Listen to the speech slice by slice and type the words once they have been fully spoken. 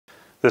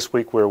This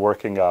week we're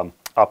working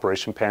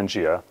Operation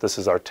Pangea. This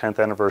is our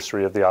 10th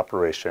anniversary of the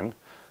operation.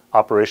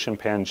 Operation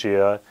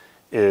Pangea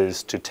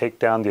is to take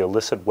down the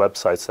illicit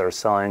websites that are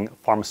selling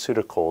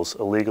pharmaceuticals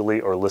illegally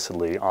or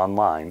illicitly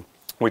online.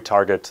 We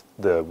target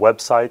the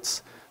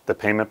websites, the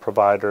payment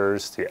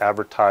providers, the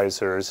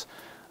advertisers.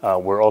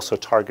 We're also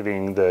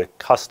targeting the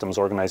customs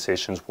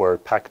organizations where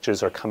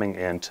packages are coming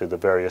in to the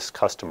various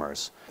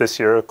customers. This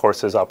year, of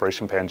course, is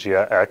Operation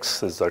Pangea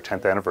X. This is our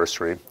 10th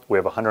anniversary. We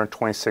have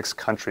 126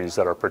 countries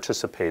that are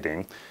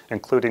participating,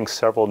 including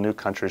several new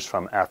countries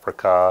from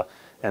Africa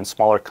and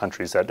smaller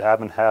countries that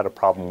haven't had a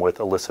problem with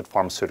illicit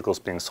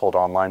pharmaceuticals being sold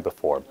online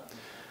before.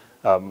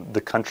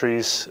 The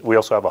countries, we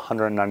also have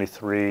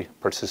 193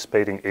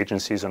 participating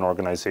agencies and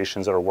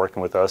organizations that are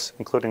working with us,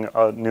 including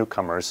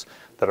newcomers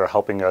that are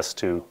helping us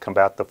to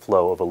combat the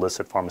flow of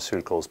illicit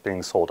pharmaceuticals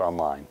being sold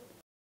online.